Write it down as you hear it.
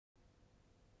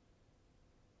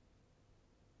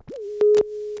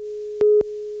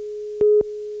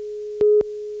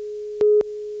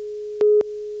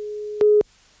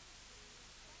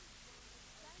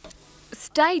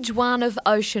Stage 1 of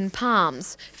Ocean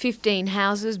Palms, 15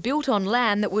 houses built on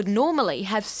land that would normally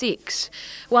have 6.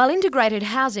 While integrated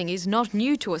housing is not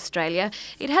new to Australia,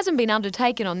 it hasn't been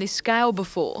undertaken on this scale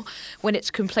before. When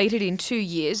it's completed in 2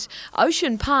 years,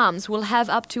 Ocean Palms will have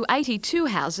up to 82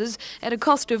 houses at a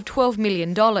cost of $12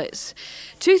 million.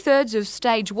 2/3 of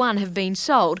Stage 1 have been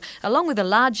sold, along with a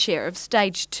large share of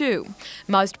Stage 2.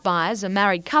 Most buyers are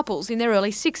married couples in their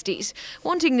early 60s,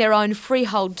 wanting their own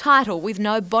freehold title with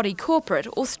no body corporate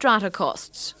or strata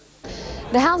costs.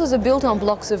 The houses are built on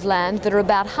blocks of land that are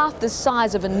about half the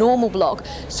size of a normal block,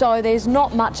 so there's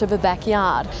not much of a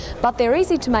backyard. But they're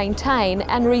easy to maintain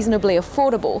and reasonably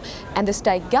affordable, and the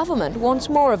state government wants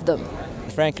more of them.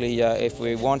 Frankly, if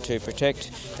we want to protect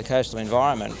the coastal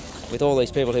environment, with all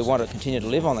these people who want to continue to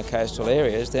live on the coastal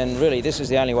areas, then really this is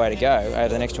the only way to go over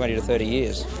the next 20 to 30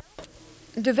 years.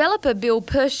 Developer Bill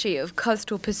Pershey of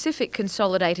Coastal Pacific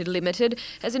Consolidated Limited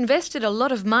has invested a lot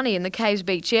of money in the Caves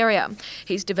Beach area.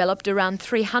 He's developed around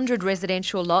 300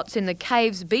 residential lots in the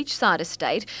Caves Beachside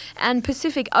Estate and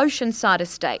Pacific Oceanside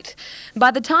Estate.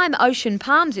 By the time Ocean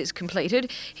Palms is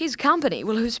completed, his company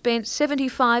will have spent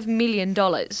 $75 million.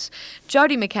 Jodie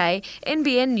McKay,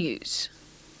 NBN News.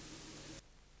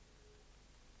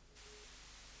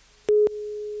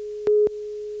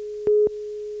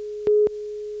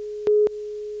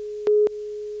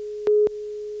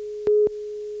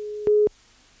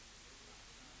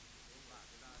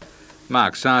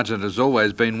 Mark Sargent has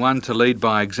always been one to lead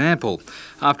by example.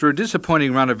 After a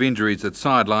disappointing run of injuries that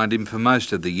sidelined him for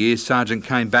most of the year, Sargent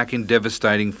came back in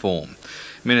devastating form.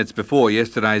 Minutes before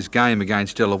yesterday's game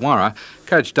against Illawarra,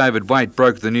 coach David Waite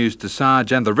broke the news to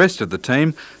Sarge and the rest of the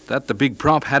team that the big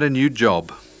prop had a new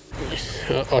job.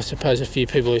 I suppose a few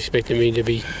people expected me to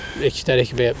be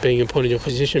ecstatic about being appointed to a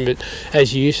position, but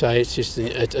as you say, it's just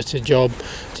it's a job,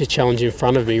 it's a challenge in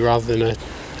front of me rather than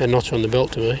a notch on the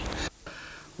belt to me.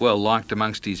 Well liked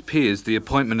amongst his peers, the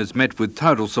appointment has met with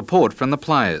total support from the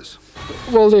players.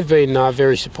 Well, they've been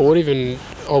very supportive, and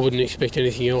I wouldn't expect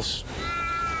anything else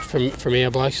from our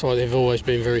blokes. Like, they've always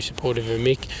been very supportive of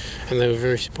Mick, and they were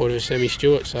very supportive of Sammy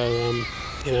Stewart. So,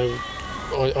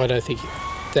 I don't think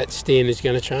that standard is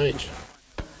going to change.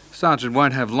 Sargent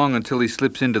won't have long until he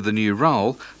slips into the new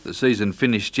role. The season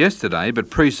finished yesterday, but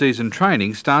pre-season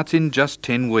training starts in just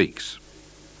 10 weeks.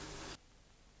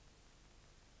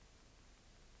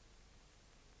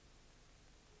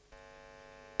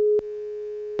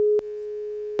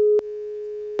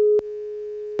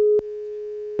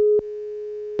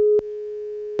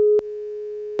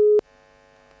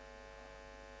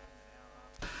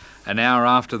 An hour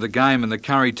after the game and the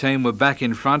Curry team were back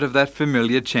in front of that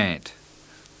familiar chant.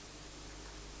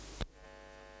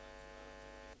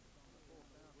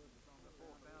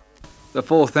 The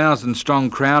 4,000-strong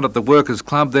crowd at the Workers'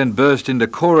 Club then burst into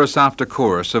chorus after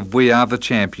chorus of "We Are the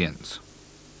Champions."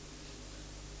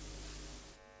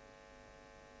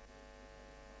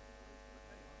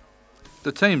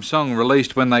 The team song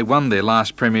released when they won their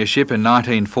last premiership in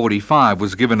 1945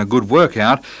 was given a good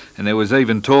workout, and there was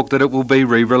even talk that it will be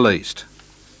re-released.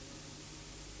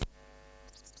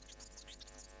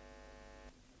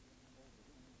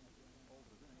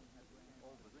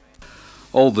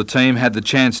 All the team had the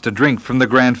chance to drink from the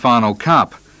Grand Final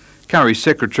Cup. Curry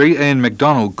secretary Ian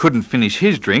McDonald couldn't finish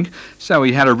his drink, so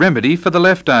he had a remedy for the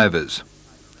leftovers.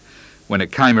 When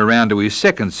it came around to his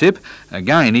second sip,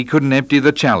 again he couldn't empty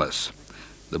the chalice.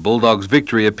 The Bulldogs'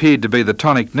 victory appeared to be the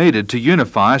tonic needed to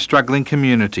unify a struggling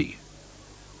community.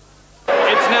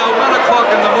 It's now 1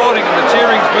 o'clock in the morning and the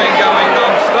cheering's been going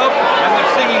non-stop and the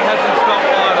singing hasn't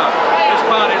stopped either. This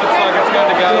party looks like it's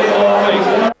going to go all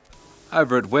week.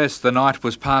 Over at West, the night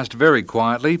was passed very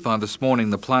quietly. By this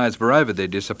morning, the players were over their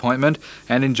disappointment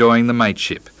and enjoying the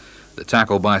mateship. The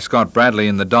tackle by Scott Bradley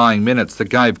in the dying minutes that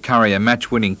gave Curry a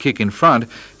match-winning kick in front,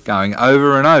 going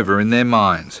over and over in their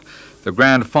minds. The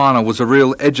grand final was a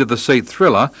real edge-of-the-seat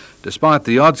thriller. Despite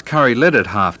the odds, Curry led at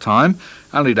half-time,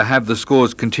 only to have the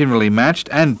scores continually matched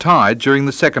and tied during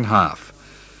the second half.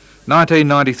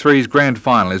 1993's grand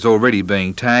final is already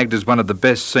being tagged as one of the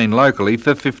best seen locally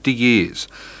for 50 years.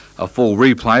 A full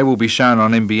replay will be shown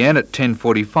on NBN at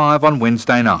 10:45 on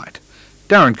Wednesday night.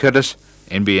 Darren Curtis,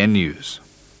 NBN News.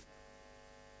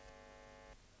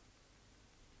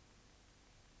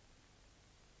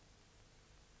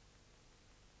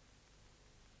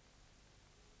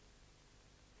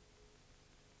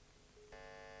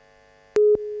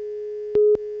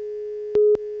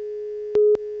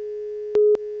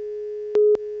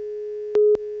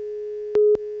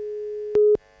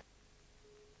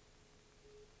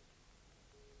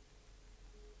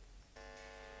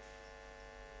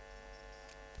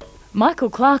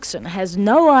 Michael Clarkson has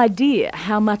no idea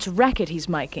how much racket he's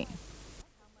making.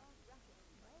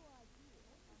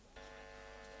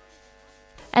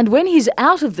 And when he's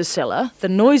out of the cellar, the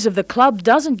noise of the club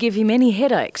doesn't give him any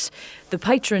headaches. The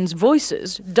patrons'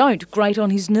 voices don't grate on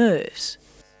his nerves.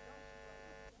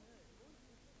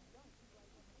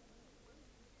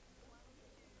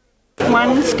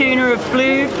 One schooner of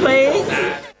blue,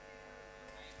 please.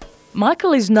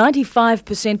 Michael is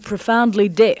 95% profoundly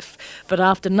deaf, but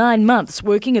after 9 months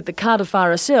working at the Cardiff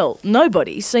cell,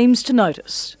 nobody seems to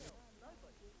notice.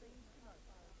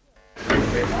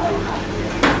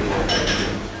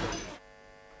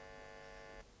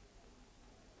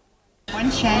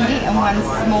 One shandy and one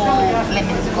small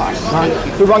lemon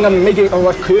squash. We want to make it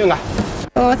over cooler.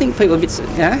 Oh, I think people are a bit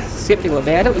sceptical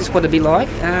about it, just what it'd be like,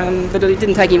 but it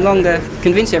didn't take him long to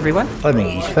convince everyone. I think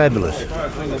he's fabulous.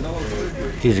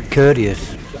 He's a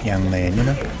courteous young man, you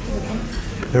know.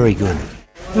 Very good.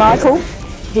 Michael,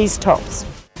 he's tops.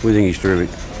 We think he's terrific.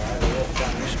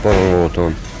 Spot on all the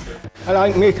time. I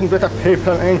like meeting with the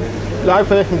people and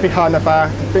life working behind the bar.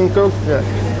 It's been good. Yeah.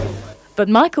 But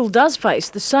Michael does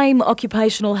face the same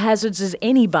occupational hazards as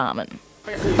any barman.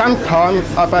 Sometimes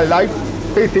I like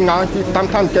beating on, you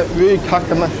sometimes get rude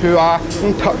customers who are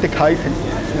intoxicated.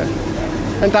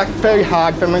 Yeah. And that's very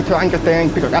hard for me to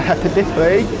understand because I have to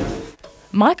display.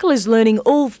 Michael is learning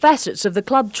all facets of the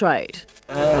club trade.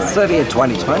 30 and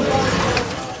 2020.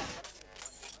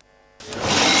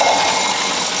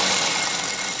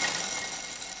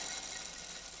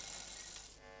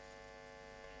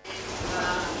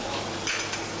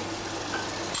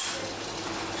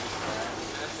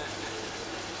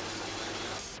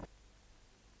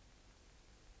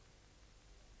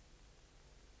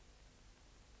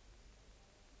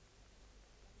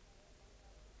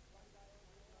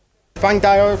 One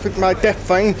day I was with my deaf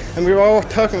friend and we were all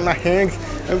talking my hands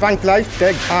and one bloke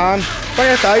said, what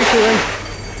are they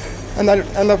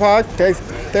doing? And the wife says,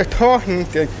 they're talking,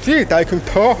 gee, they can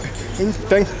talk. And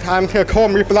then he'll call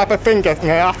me blubber fingers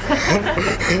now.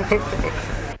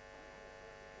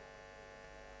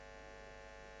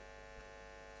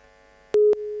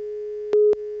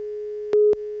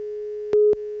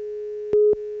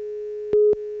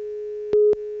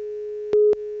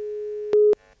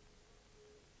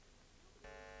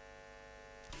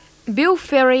 Bill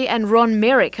Ferry and Ron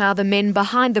Merrick are the men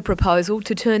behind the proposal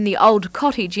to turn the old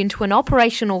cottage into an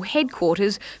operational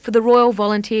headquarters for the Royal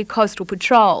Volunteer Coastal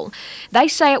Patrol. They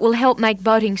say it will help make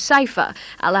boating safer,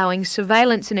 allowing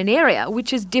surveillance in an area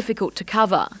which is difficult to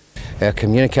cover. Our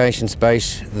communications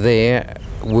base there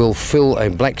will fill a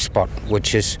black spot,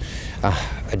 which is a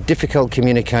difficult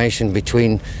communication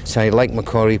between, say, Lake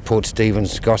Macquarie, Port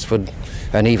Stephens, Gosford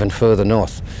and even further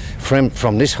north.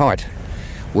 From this height,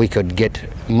 we could get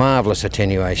marvellous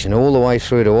attenuation all the way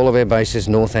through to all of our bases,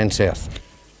 north and south.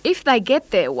 If they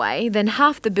get their way, then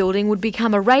half the building would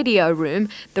become a radio room,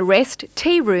 the rest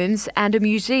tea rooms and a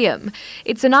museum.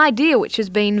 It's an idea which has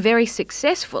been very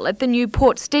successful at the new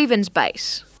Port Stephens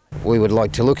base. We would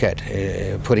like to look at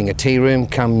putting a tea room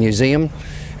come museum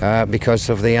because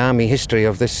of the army history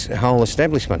of this whole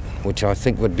establishment, which I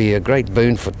think would be a great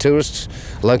boon for tourists,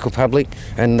 local public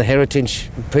and the heritage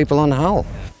people on the whole.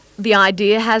 The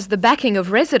idea has the backing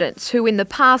of residents who in the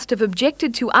past have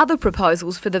objected to other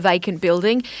proposals for the vacant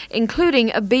building, including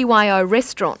a BYO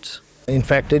restaurant. In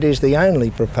fact, it is the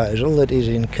only proposal that is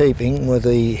in keeping with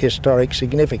the historic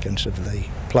significance of the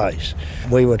place.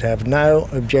 We would have no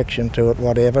objection to it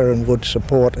whatever and would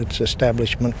support its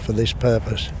establishment for this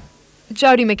purpose.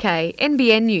 Jodie McKay,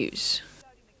 NBN News.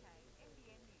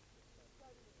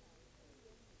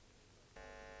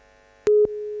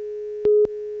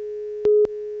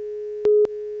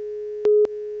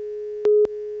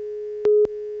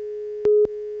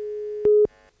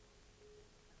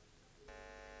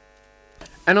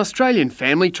 An Australian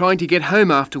family trying to get home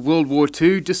after World War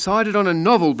II decided on a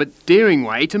novel but daring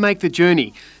way to make the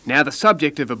journey. Now the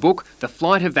subject of a book, The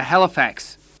Flight of the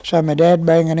Halifax. So my dad,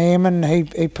 being an airman,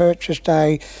 he purchased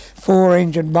a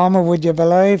 4-engine bomber, would you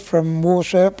believe, from war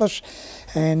surplus,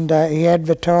 and he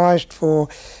advertised for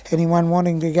anyone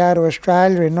wanting to go to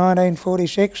Australia in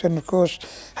 1946, and of course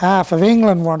half of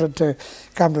England wanted to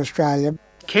come to Australia.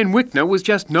 Ken Wickner was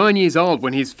just 9 years old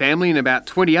when his family and about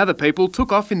 20 other people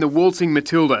took off in the Waltzing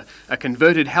Matilda, a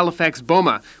converted Halifax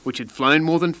bomber which had flown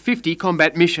more than 50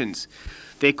 combat missions.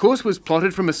 Their course was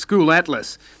plotted from a school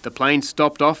atlas. The plane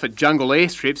stopped off at jungle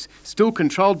airstrips, still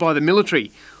controlled by the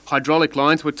military. Hydraulic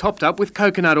lines were topped up with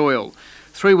coconut oil.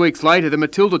 3 weeks later, the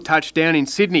Matilda touched down in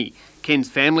Sydney. Ken's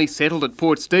family settled at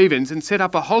Port Stephens and set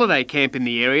up a holiday camp in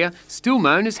the area, still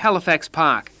known as Halifax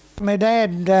Park. My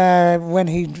dad, when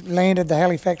he landed the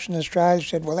Halifax in Australia,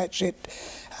 said, well, that's it,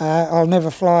 I'll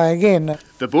never fly again.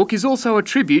 The book is also a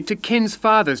tribute to Ken's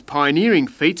father's pioneering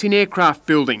feats in aircraft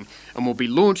building and will be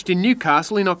launched in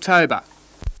Newcastle in October.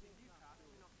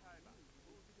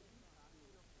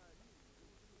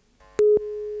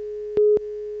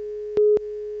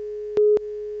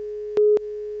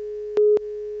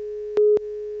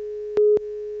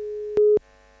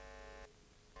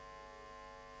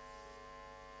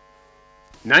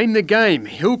 Name the game: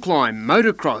 hill climb,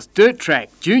 motocross, dirt track,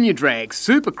 junior drag,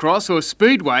 supercross or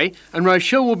speedway, and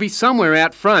Rochelle will be somewhere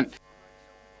out front.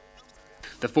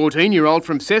 The 14-year-old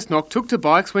from Cessnock took to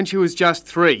bikes when she was just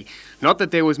 3. Not that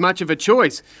there was much of a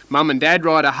choice. Mum and Dad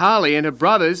ride a Harley and her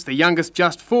brothers, the youngest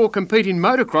just 4, compete in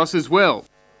motocross as well.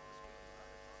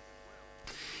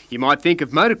 You might think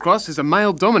of motocross as a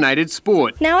male-dominated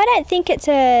sport. No, I don't think it's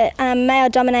a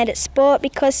male-dominated sport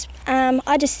because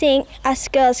I just think us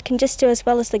girls can just do as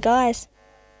well as the guys.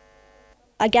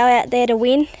 I go out there to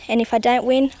win, and if I don't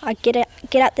win, I get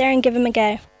up there and give them a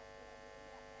go.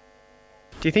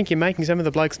 Do you think you're making some of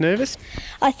the blokes nervous?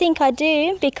 I think I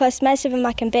do because most of them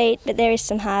I can beat, but there is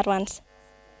some hard ones.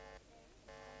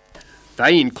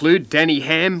 They include Danny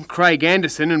Ham, Craig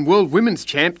Anderson and World Women's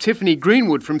Champ Tiffany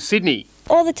Greenwood from Sydney.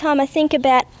 All the time I think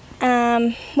about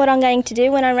what I'm going to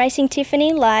do when I'm racing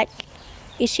Tiffany, like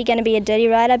is she going to be a dirty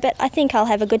rider, but I think I'll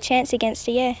have a good chance against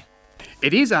her, yeah.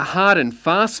 It is a hard and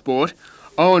fast sport.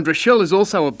 Oh, and Rochelle is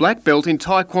also a black belt in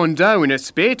Taekwondo in her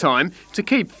spare time to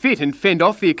keep fit and fend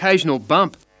off the occasional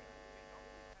bump.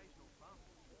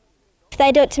 If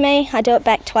they do it to me, I do it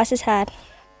back twice as hard.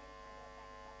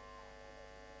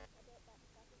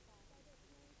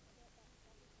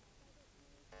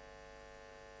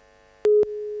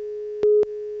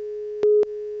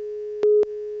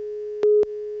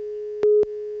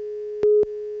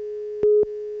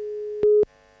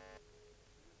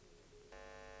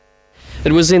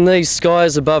 It was in these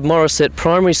skies above Morisset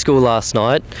Primary School last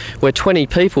night where 20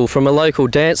 people from a local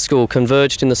dance school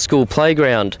converged in the school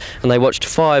playground and they watched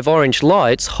 5 orange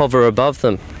lights hover above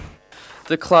them.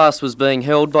 The class was being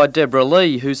held by Deborah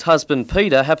Lee, whose husband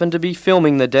Peter happened to be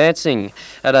filming the dancing.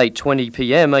 At 8:20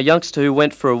 p.m, a youngster who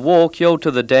went for a walk yelled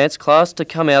to the dance class to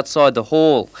come outside the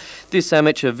hall. This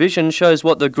amateur vision shows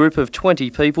what the group of 20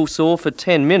 people saw for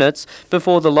 10 minutes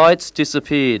before the lights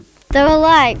disappeared. There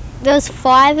was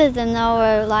 5 of them, they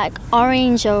were like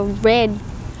orange or red,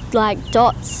 like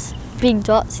dots, big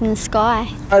dots in the sky.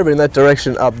 Over in that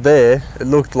direction up there, it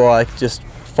looked like just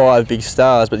 5 big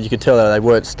stars, but you could tell that they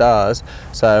weren't stars.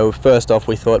 So first off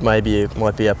we thought maybe it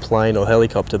might be a plane or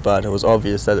helicopter, but it was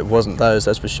obvious that it wasn't those,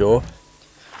 that's for sure.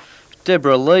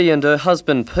 Deborah Lee and her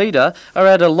husband Peter are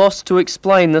at a loss to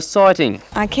explain the sighting.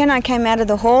 I came out of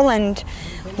the hall and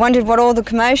wondered what all the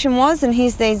commotion was, and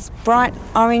here's these bright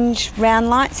orange round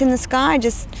lights in the sky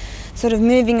just sort of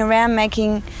moving around,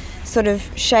 making sort of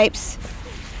shapes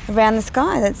around the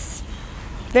sky. That's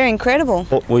very incredible.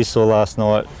 What we saw last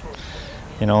night,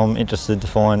 you know, I'm interested to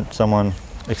find someone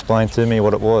explain to me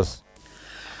what it was.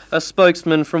 A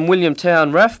spokesman from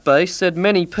Williamtown RAF base said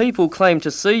many people claimed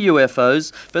to see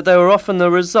UFOs, but they were often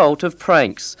the result of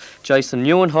pranks. Jason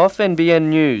Neuenhoff, NBN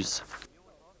News.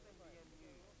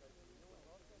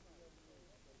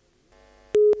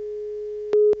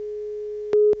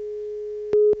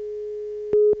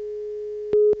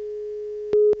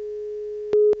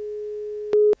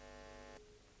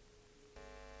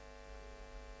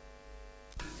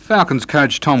 Falcons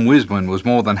coach Tom Wisman was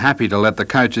more than happy to let the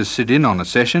coaches sit in on a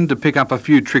session to pick up a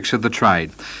few tricks of the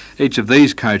trade. Each of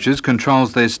these coaches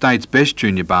controls their state's best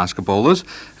junior basketballers,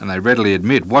 and they readily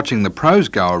admit watching the pros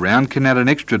go around can add an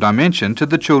extra dimension to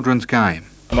the children's game.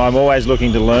 I'm always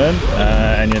looking to learn,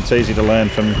 and it's easy to learn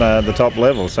from the top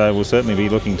level, so we'll certainly be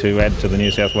looking to add to the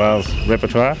New South Wales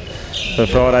repertoire for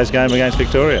Friday's game against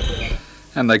Victoria.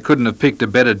 And they couldn't have picked a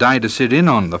better day to sit in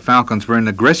on. The Falcons were in an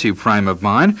aggressive frame of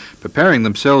mind, preparing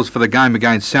themselves for the game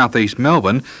against South East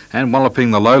Melbourne and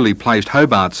walloping the lowly placed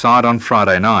Hobart side on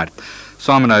Friday night.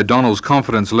 Simon O'Donnell's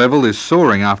confidence level is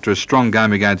soaring after a strong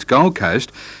game against Gold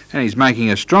Coast, and he's making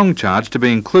a strong charge to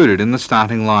be included in the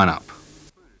starting lineup.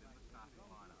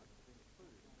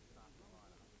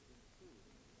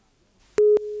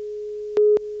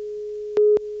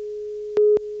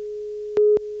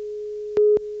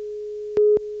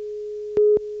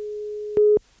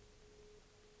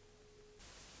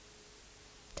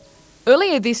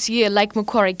 Earlier this year, Lake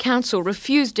Macquarie Council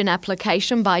refused an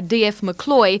application by DF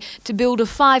McCloy to build a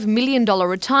 $5 million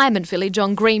retirement village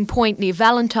on Green Point near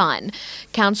Valentine.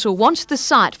 Council wants the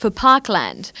site for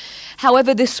parkland.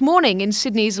 However, this morning in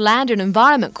Sydney's Land and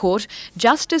Environment Court,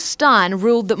 Justice Stein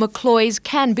ruled that McCloy's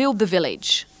can build the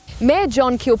village. Mayor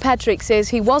John Kilpatrick says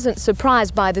he wasn't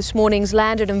surprised by this morning's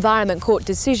Land and Environment Court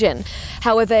decision.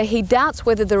 However, he doubts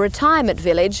whether the retirement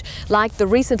village, like the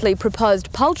recently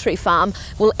proposed poultry farm,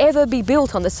 will ever be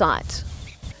built on the site.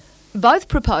 Both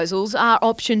proposals are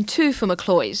option 2 for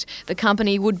Macloy's. The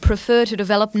company would prefer to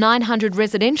develop 900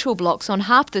 residential blocks on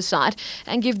half the site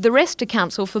and give the rest to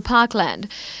council for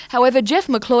parkland. However, Jeff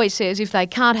Macloy says if they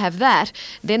can't have that,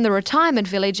 then the retirement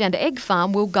village and egg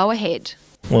farm will go ahead.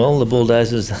 Well, the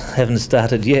bulldozers haven't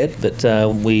started yet, but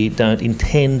we don't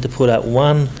intend to put up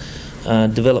one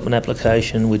development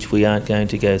application which we aren't going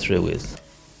to go through with.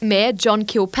 Mayor John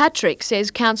Kilpatrick says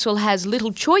council has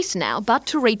little choice now but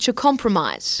to reach a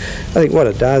compromise. I think what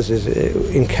it does is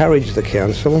encourage the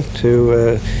council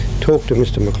to talk to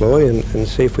Mr Macloy and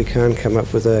see if we can come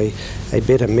up with a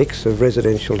better mix of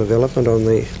residential development on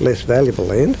the less valuable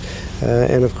land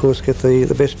and of course get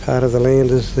the best part of the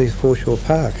land as the foreshore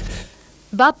park.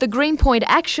 But the Greenpoint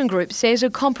Action Group says a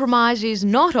compromise is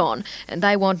not on and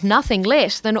they want nothing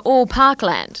less than all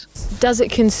parkland. Does it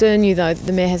concern you, though, that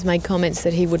the Mayor has made comments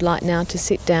that he would like now to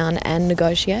sit down and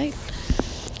negotiate?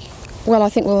 Well, I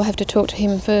think we'll have to talk to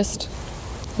him first.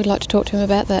 We'd like to talk to him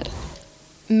about that.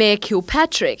 Mayor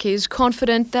Kilpatrick is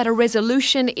confident that a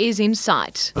resolution is in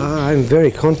sight. I'm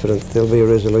very confident there'll be a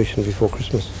resolution before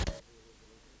Christmas.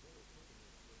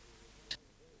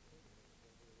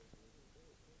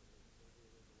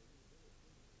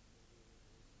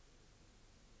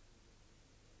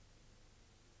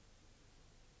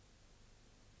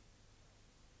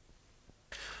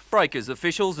 Breakers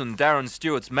officials and Darren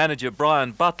Stewart's manager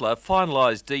Brian Butler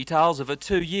finalised details of a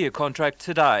 2-year contract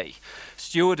today.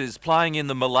 Stewart is playing in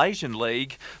the Malaysian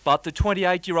League, but the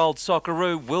 28-year-old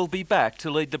Socceroo will be back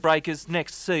to lead the Breakers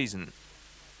next season.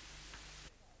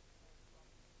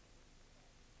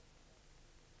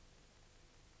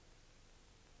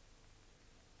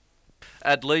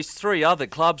 At least 3 other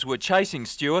clubs were chasing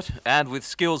Stewart, and with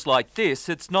skills like this,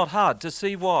 it's not hard to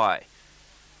see why.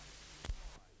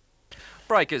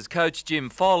 Breakers coach Jim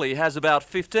Foley has about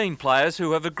 15 players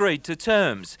who have agreed to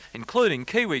terms, including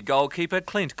Kiwi goalkeeper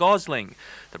Clint Gosling.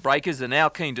 The Breakers are now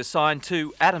keen to sign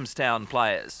 2 Adamstown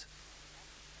players.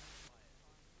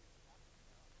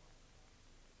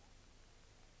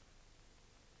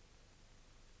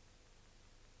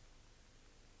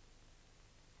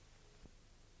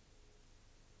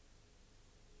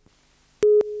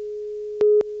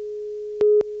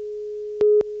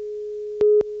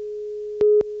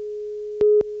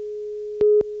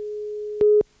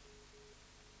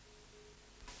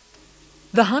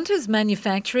 The Hunters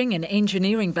manufacturing and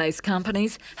engineering-based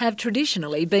companies have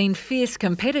traditionally been fierce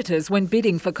competitors when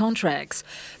bidding for contracts.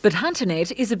 But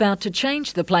HunterNet is about to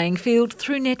change the playing field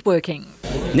through networking.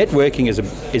 Networking is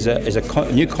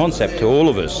a new concept to all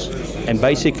of us. And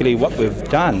basically what we've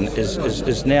done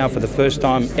is now for the first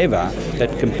time ever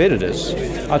that competitors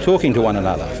are talking to one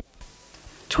another.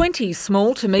 20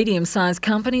 small to medium-sized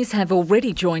companies have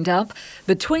already joined up.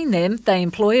 Between them, they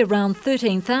employ around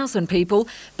 13,000 people,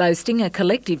 boasting a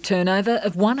collective turnover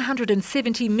of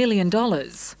 $170 million.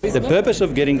 The purpose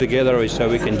of getting together is so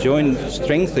we can join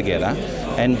strength together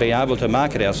and be able to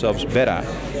market ourselves better,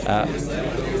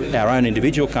 our own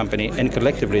individual company and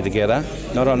collectively together,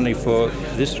 not only for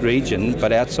this region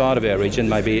but outside of our region,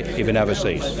 maybe even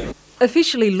overseas.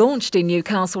 Officially launched in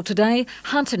Newcastle today,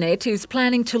 HunterNet is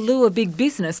planning to lure big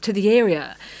business to the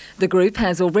area. The group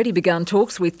has already begun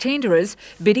talks with tenderers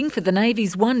bidding for the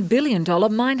Navy's $1 billion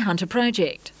Minehunter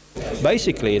project.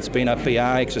 Basically, it's been a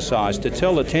PR exercise to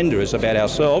tell the tenderers about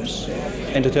ourselves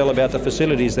and to tell about the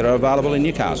facilities that are available in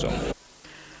Newcastle.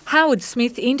 Howard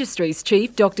Smith Industries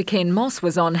Chief Dr Ken Moss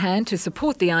was on hand to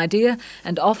support the idea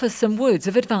and offer some words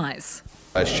of advice.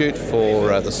 Shoot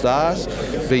for the stars,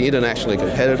 be internationally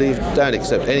competitive, don't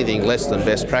accept anything less than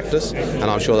best practice, and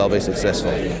I'm sure they'll be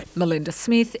successful. Melinda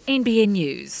Smith, NBN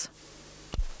News.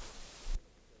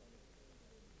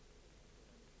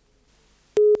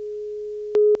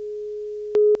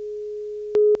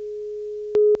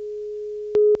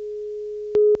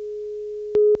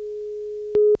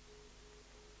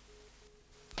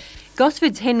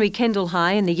 Gosford's Henry Kendall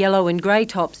High and the yellow and grey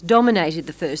tops dominated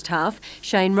the first half,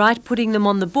 Shane Wright putting them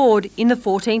on the board in the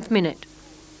 14th minute.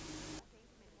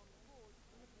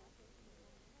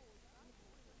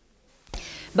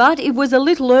 But it was a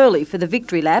little early for the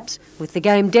victory laps. With the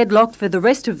game deadlocked for the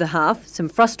rest of the half, some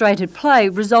frustrated play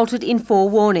resulted in 4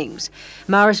 warnings.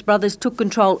 Maris Brothers took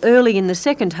control early in the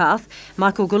second half,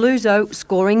 Michael Galuzzo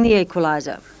scoring the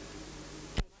equaliser.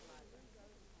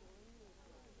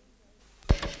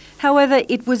 However,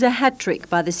 it was a hat-trick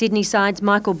by the Sydney side's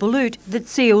Michael Balut that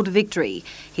sealed victory.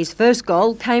 His first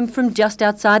goal came from just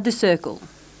outside the circle.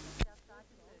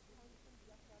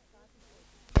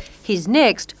 his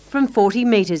next from 40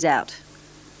 metres out.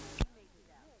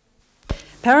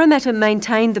 Parramatta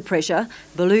maintained the pressure,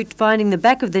 Balut finding the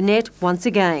back of the net once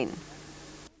again.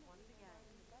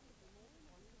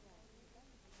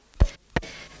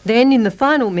 Then in the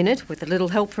final minute, with a little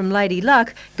help from Lady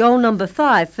Luck, goal number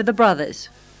 5 for the brothers.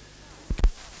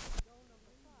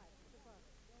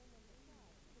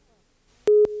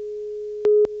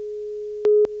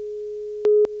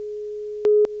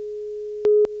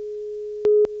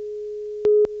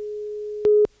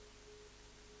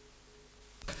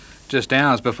 Just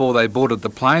hours before they boarded the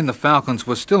plane, the Falcons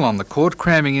were still on the court,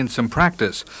 cramming in some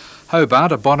practice.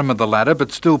 Hobart are bottom of the ladder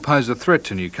but still pose a threat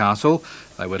to Newcastle.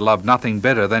 They would love nothing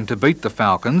better than to beat the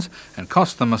Falcons and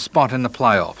cost them a spot in the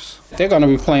playoffs. They're going to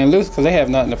be playing loose because they have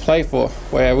nothing to play for,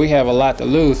 where we have a lot to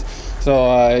lose.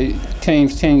 So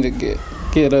teams tend to get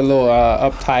a little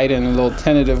uptight and a little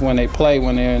tentative when they play,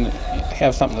 when they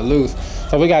have something to lose.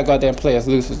 So we got to go out there and play as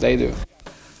loose as they do.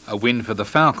 A win for the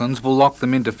Falcons will lock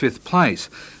them into 5th place.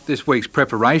 This week's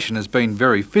preparation has been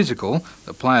very physical,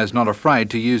 the players not afraid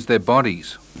to use their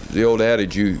bodies. The old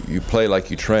adage, you play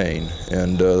like you train,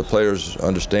 and the players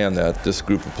understand that. This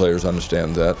group of players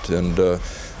understand that, and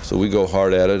so we go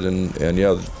hard at it, and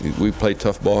yeah, we play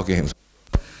tough ball games.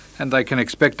 And they can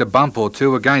expect a bump or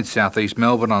two against South East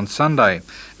Melbourne on Sunday.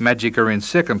 Magic are in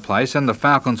 2nd place, and the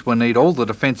Falcons will need all the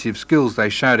defensive skills they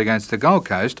showed against the Gold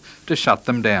Coast to shut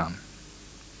them down.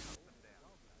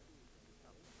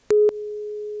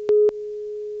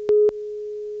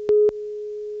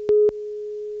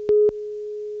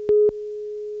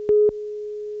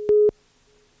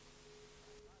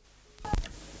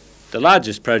 The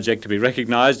largest project to be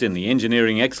recognised in the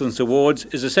Engineering Excellence Awards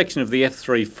is a section of the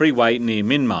F3 freeway near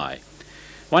Minmai.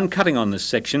 One cutting on this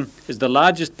section is the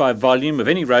largest by volume of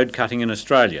any road cutting in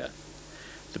Australia.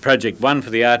 The project won for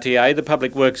the RTA the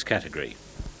Public Works category.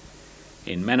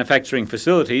 In manufacturing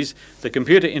facilities, the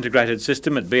computer integrated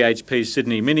system at BHP's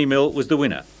Sydney Mini Mill was the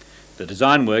winner, the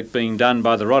design work being done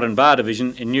by the Rod and Bar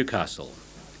division in Newcastle.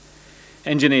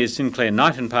 Engineers Sinclair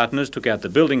Knight and Partners took out the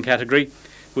building category,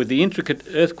 with the intricate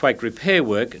earthquake repair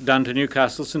work done to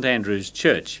Newcastle St Andrew's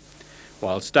Church,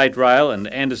 while State Rail and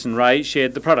Anderson Ray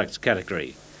shared the products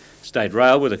category. State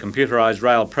Rail with a computerised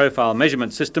rail profile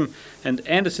measurement system, and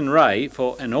Anderson Ray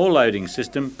for an ore-loading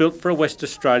system built for a West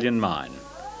Australian mine.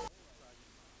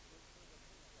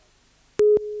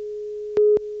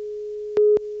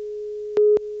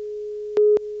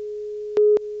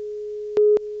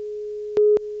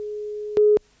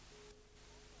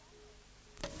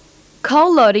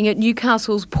 Coal loading at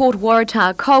Newcastle's Port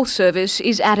Waratah coal service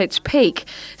is at its peak.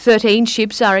 13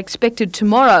 ships are expected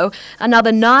tomorrow,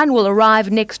 another 9 will arrive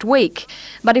next week.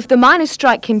 But if the miners'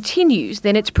 strike continues,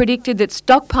 then it's predicted that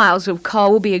stockpiles of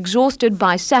coal will be exhausted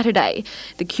by Saturday.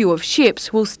 The queue of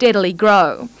ships will steadily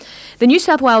grow. The New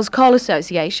South Wales Coal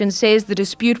Association says the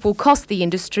dispute will cost the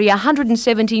industry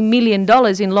 $170 million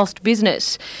in lost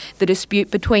business. The dispute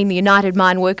between the United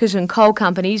Mine Workers and coal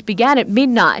companies began at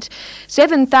midnight.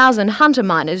 7,000 Hunter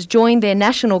miners joined their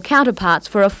national counterparts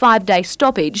for a 5-day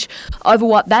stoppage over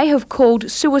what they have called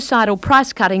suicidal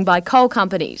price cutting by coal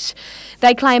companies.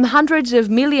 They claim hundreds of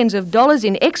millions of dollars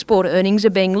in export earnings are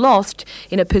being lost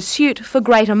in a pursuit for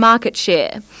greater market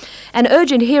share. An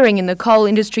urgent hearing in the Coal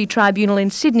Industry Tribunal in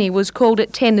Sydney was called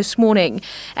at 10 this morning.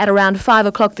 At around 5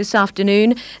 o'clock this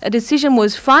afternoon, a decision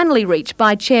was finally reached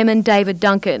by Chairman David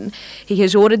Duncan. He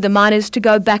has ordered the miners to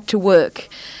go back to work.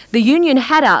 The union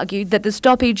had argued that the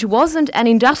stoppage wasn't an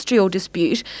industrial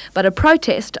dispute, but a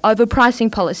protest over pricing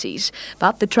policies,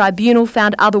 but the tribunal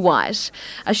found otherwise.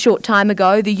 A short time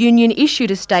ago, the union issued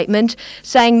a statement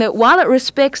saying that while it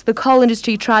respects the Coal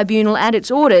Industry Tribunal and its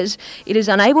orders, it is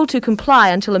unable to comply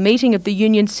until a meeting of the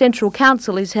union's Central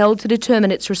Council is held to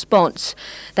determine its response.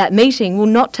 That meeting will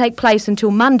not take place until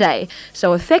Monday,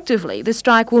 so effectively the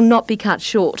strike will not be cut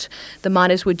short. The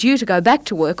miners were due to go back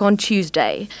to work on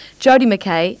Tuesday. Jodie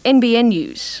McKay, NBN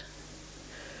News.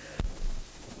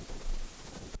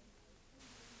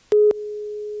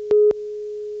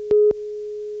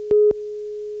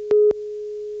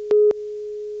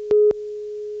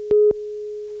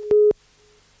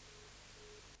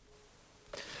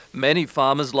 Many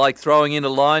farmers like throwing in a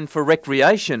line for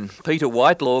recreation. Peter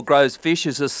Whitelaw grows fish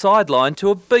as a sideline to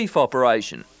a beef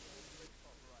operation.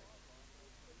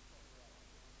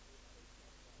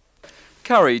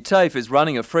 Curry TAFE is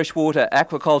running a freshwater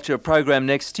aquaculture program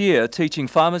next year, teaching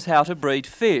farmers how to breed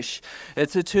fish.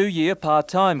 It's a 2-year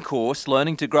part-time course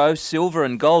learning to grow silver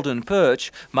and golden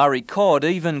perch, Murray cod,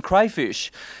 even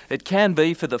crayfish. It can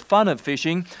be for the fun of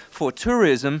fishing, for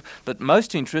tourism, but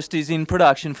most interest is in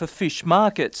production for fish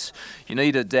markets. You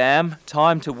need a dam,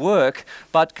 time to work,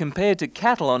 but compared to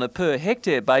cattle on a per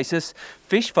hectare basis,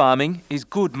 fish farming is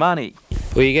good money.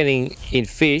 Well, you're getting, in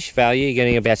fish value, you're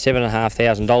getting about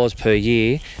 $7,500 per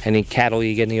year, and in cattle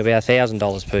you're getting about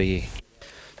 $1,000 per year.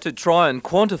 To try and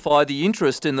quantify the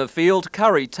interest in the field,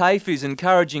 Curry TAFE is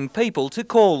encouraging people to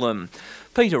call them.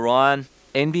 Peter Ryan,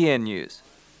 NBN News.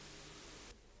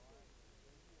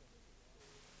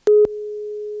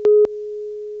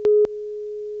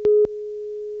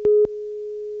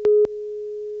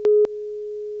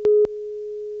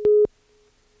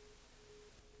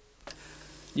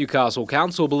 Newcastle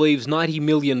Council believes $90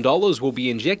 million will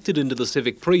be injected into the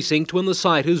civic precinct when the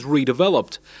site is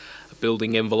redeveloped. A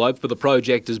building envelope for the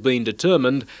project has been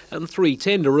determined and 3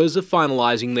 tenderers are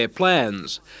finalising their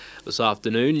plans. This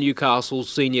afternoon, Newcastle's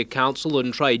senior council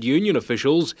and trade union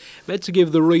officials met to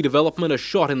give the redevelopment a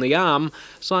shot in the arm,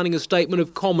 signing a statement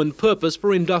of common purpose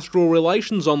for industrial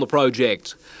relations on the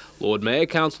project. Lord Mayor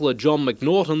Councillor John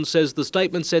McNaughton says the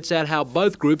statement sets out how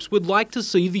both groups would like to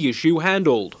see the issue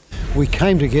handled. We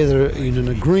came together in an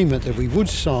agreement that we would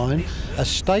sign a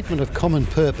statement of common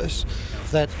purpose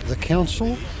that the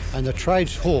council and the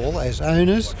Trades Hall as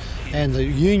owners and the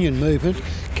union movement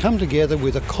come together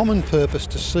with a common purpose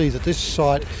to see that this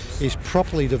site is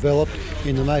properly developed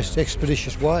in the most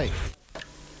expeditious way.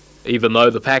 Even though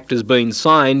the pact has been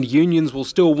signed, unions will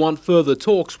still want further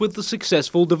talks with the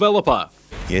successful developer.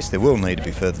 Yes, there will need to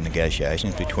be further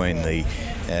negotiations between the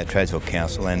Tradesville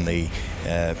Council and the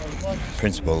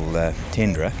principal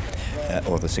tenderer,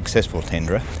 or the successful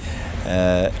tenderer.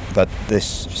 But this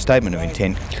statement of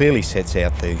intent clearly sets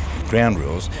out the ground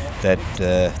rules that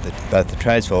both the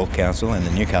Tradesville Council and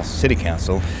the Newcastle City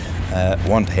Council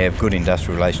want to have good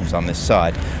industrial relations on this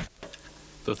site.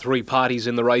 The 3 parties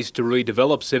in the race to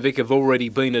redevelop Civic have already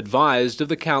been advised of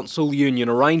the council-union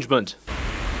arrangement.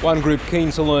 One group keen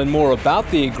to learn more about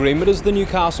the agreement is the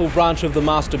Newcastle branch of the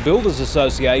Master Builders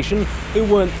Association, who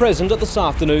weren't present at this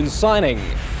afternoon's signing.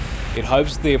 It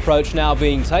hopes the approach now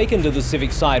being taken to the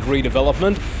civic site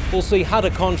redevelopment will see Hunter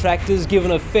contractors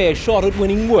given a fair shot at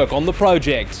winning work on the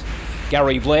project.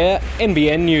 Gary Blair,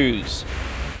 NBN News.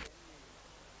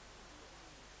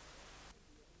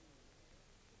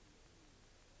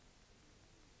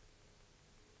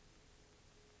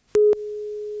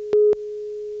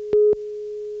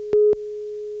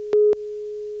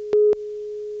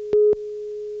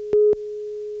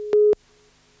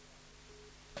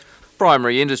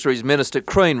 Primary Industries Minister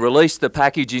Crean released the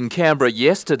package in Canberra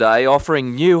yesterday,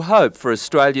 offering new hope for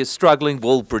Australia's struggling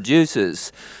wool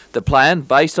producers. The plan,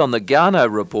 based on the Garneau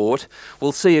report,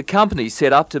 will see a company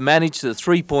set up to manage the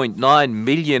 3.9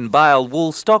 million bale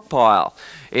wool stockpile,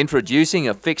 introducing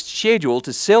a fixed schedule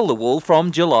to sell the wool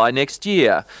from July next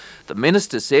year. The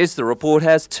Minister says the report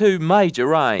has 2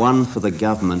 major aims. One, for the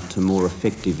government to more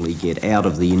effectively get out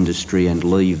of the industry and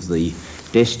leave the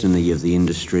destiny of the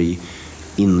industry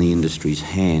in the industry's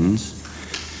hands,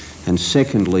 and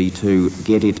secondly, to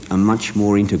get it a much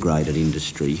more integrated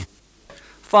industry.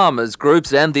 Farmers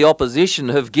groups and the opposition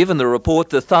have given the report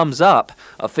the thumbs up.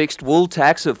 A fixed wool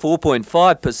tax of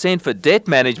 4.5% for debt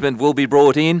management will be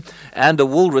brought in and a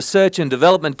Wool Research and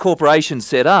Development Corporation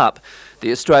set up.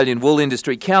 The Australian Wool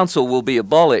Industry Council will be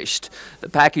abolished. The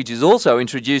package has also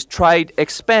introduced trade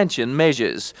expansion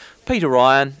measures. Peter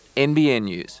Ryan, NBN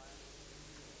News.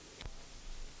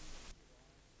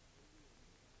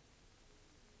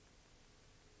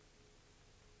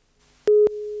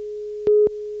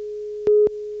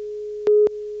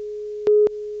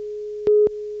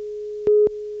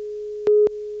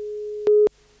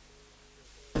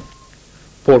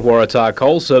 Port Waratah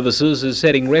Coal Services is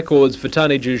setting records for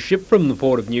tonnages shipped from the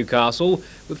Port of Newcastle,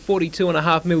 with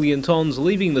 42.5 million tonnes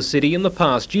leaving the city in the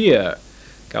past year.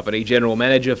 Company General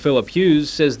Manager Philip Hughes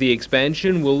says the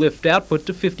expansion will lift output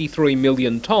to 53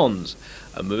 million tonnes,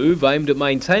 a move aimed at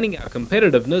maintaining our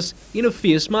competitiveness in a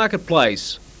fierce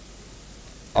marketplace.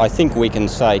 I think we can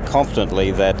say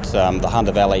confidently that the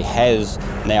Hunter Valley has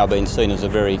now been seen as a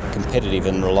very competitive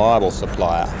and reliable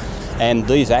supplier. And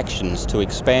these actions to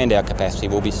expand our capacity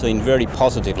will be seen very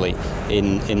positively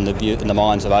in the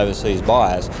minds of overseas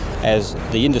buyers as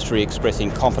the industry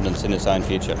expressing confidence in its own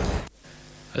future.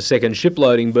 A second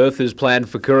shiploading berth is planned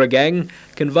for Kooragang.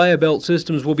 Conveyor belt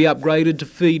systems will be upgraded to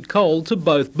feed coal to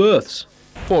both berths.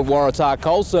 Port Waratah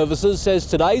Coal Services says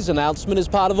today's announcement is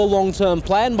part of a long-term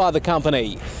plan by the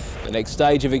company. The next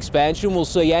stage of expansion will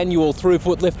see annual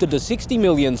throughput lifted to 60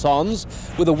 million tonnes,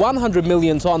 with a 100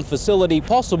 million tonne facility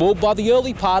possible by the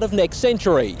early part of next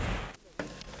century.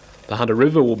 The Hunter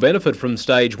River will benefit from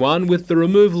Stage 1 with the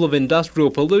removal of industrial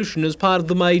pollution as part of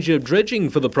the major dredging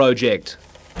for the project.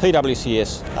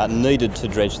 PWCS needed to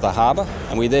dredge the harbour,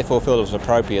 and we therefore felt it was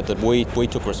appropriate that we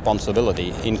took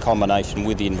responsibility in combination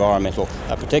with the Environmental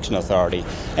Protection Authority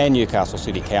and Newcastle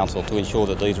City Council to ensure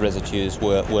that these residues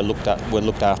were looked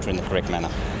after in the correct manner.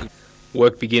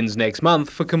 Work begins next month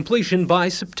for completion by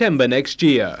September next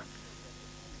year.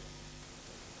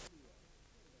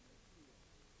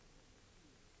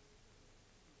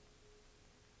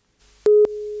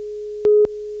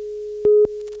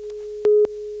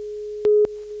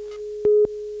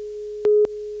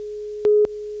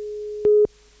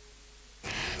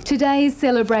 Today's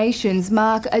celebrations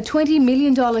mark a $20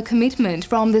 million commitment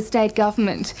from the state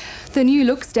government. The new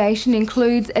look station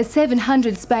includes a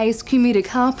 700-space commuter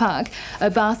car park,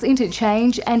 a bus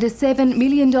interchange and a $7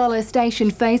 million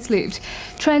station facelift.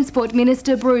 Transport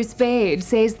Minister Bruce Baird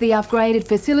says the upgraded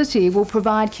facility will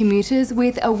provide commuters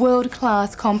with a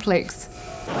world-class complex.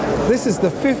 This is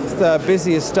the fifth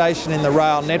busiest station in the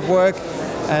rail network.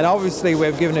 And obviously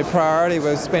we've given it priority.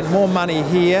 We've spent more money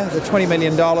here, the $20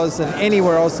 million, than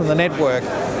anywhere else in the network.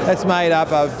 That's made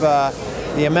up of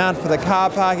the amount for the car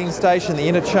parking station, the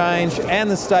interchange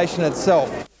and the station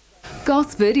itself.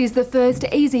 Gosford is the first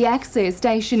easy access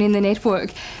station in the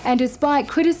network, and despite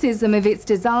criticism of its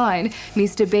design,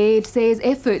 Mr Baird says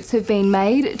efforts have been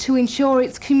made to ensure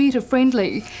it's commuter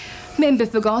friendly. Member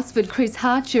for Gosford Chris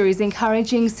Harcher is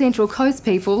encouraging Central Coast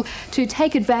people to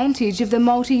take advantage of the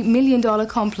multi-million-dollar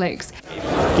complex.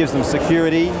 It gives them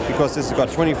security because this has got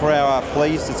 24-hour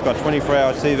police, it's got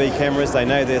 24-hour TV cameras, they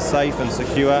know they're safe and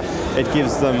secure. It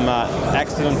gives them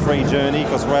accident-free journey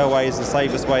because railway is the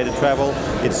safest way to travel.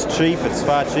 It's cheap, it's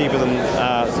far cheaper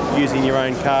than using your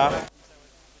own car.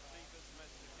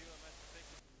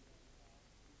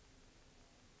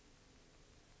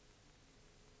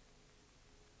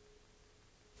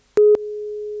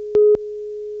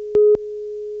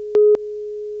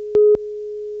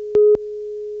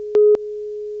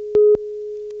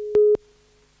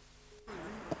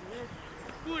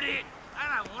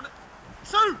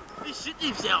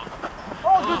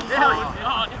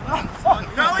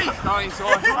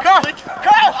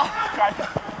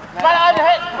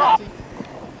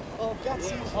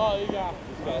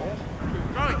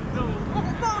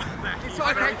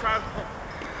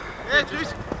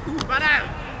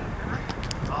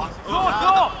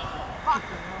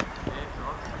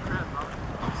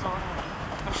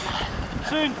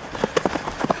 Soon.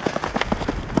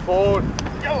 Forward.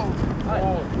 Go.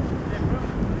 Forward.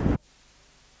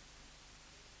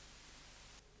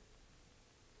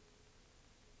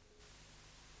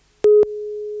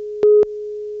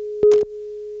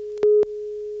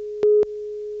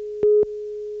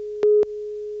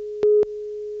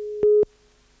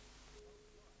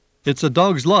 It's a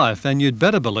dog's life, and you'd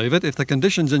better believe it if the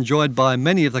conditions enjoyed by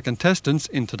many of the contestants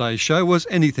in today's show was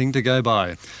anything to go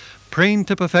by. Preen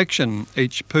to perfection,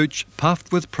 each pooch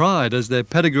puffed with pride as their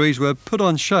pedigrees were put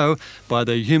on show by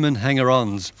their human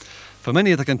hanger-ons. For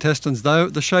many of the contestants, though,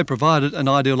 the show provided an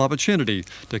ideal opportunity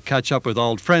to catch up with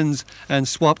old friends and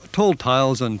swap tall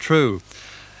tales and true.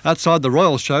 Outside the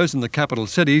royal shows in the capital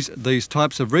cities, these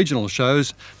types of regional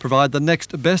shows provide the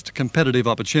next best competitive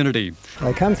opportunity.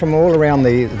 They come from all around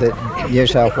the New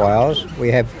South Wales. We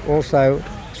have also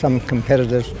some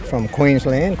competitors from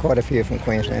Queensland, quite a few from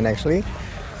Queensland actually,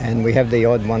 and we have the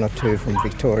odd one or two from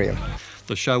Victoria.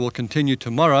 The show will continue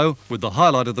tomorrow with the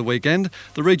highlight of the weekend,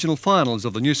 the regional finals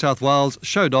of the New South Wales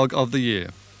Show Dog of the Year.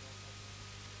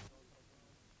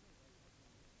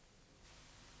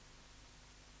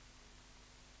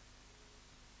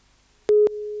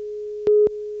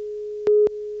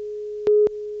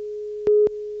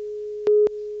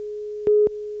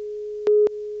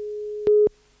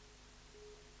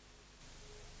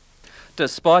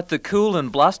 Despite the cool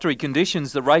and blustery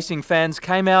conditions, the racing fans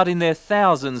came out in their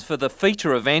thousands for the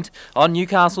feature event on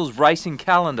Newcastle's racing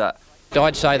calendar.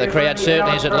 I'd say the crowd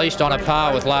certainly is at least on a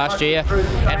par with last year,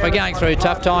 and we're going through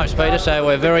tough times, Peter, so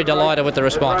we're very delighted with the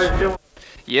response.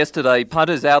 Yesterday,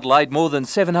 punters outlaid more than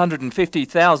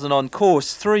 $750,000 on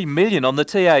course, $3 million on the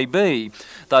TAB.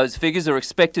 Those figures are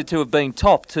expected to have been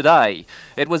topped today.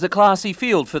 It was a classy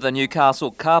field for the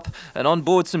Newcastle Cup, and on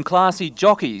board some classy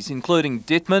jockeys, including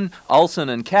Dittman, Olsen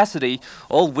and Cassidy,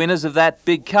 all winners of that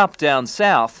big cup down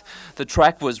south. The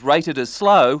track was rated as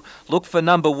slow. Look for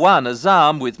number 1,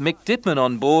 Azam, with Mick Dittman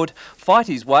on board, fight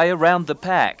his way around the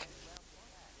pack.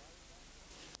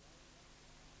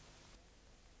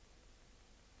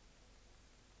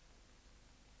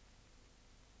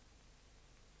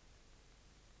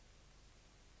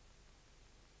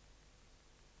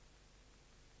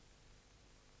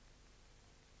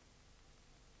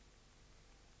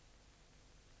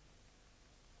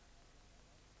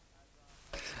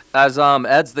 Azam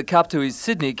adds the cup to his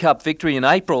Sydney Cup victory in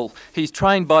April. He's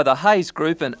trained by the Hayes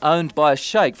Group and owned by a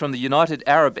sheikh from the United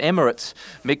Arab Emirates.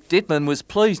 Mick Dittman was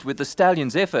pleased with the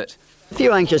stallion's effort. A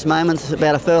few anxious moments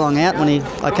about a furlong out when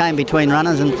I came between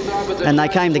runners and they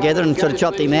came together and sort of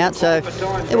chopped him out, so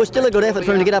it was still a good effort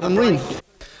for him to get up and win.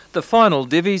 The final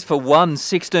divvies for 1,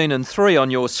 16 and 3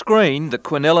 on your screen. The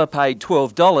Quinella paid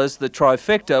 $12, the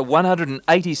trifecta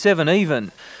 $187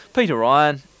 even. Peter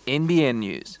Ryan, NBN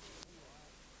News.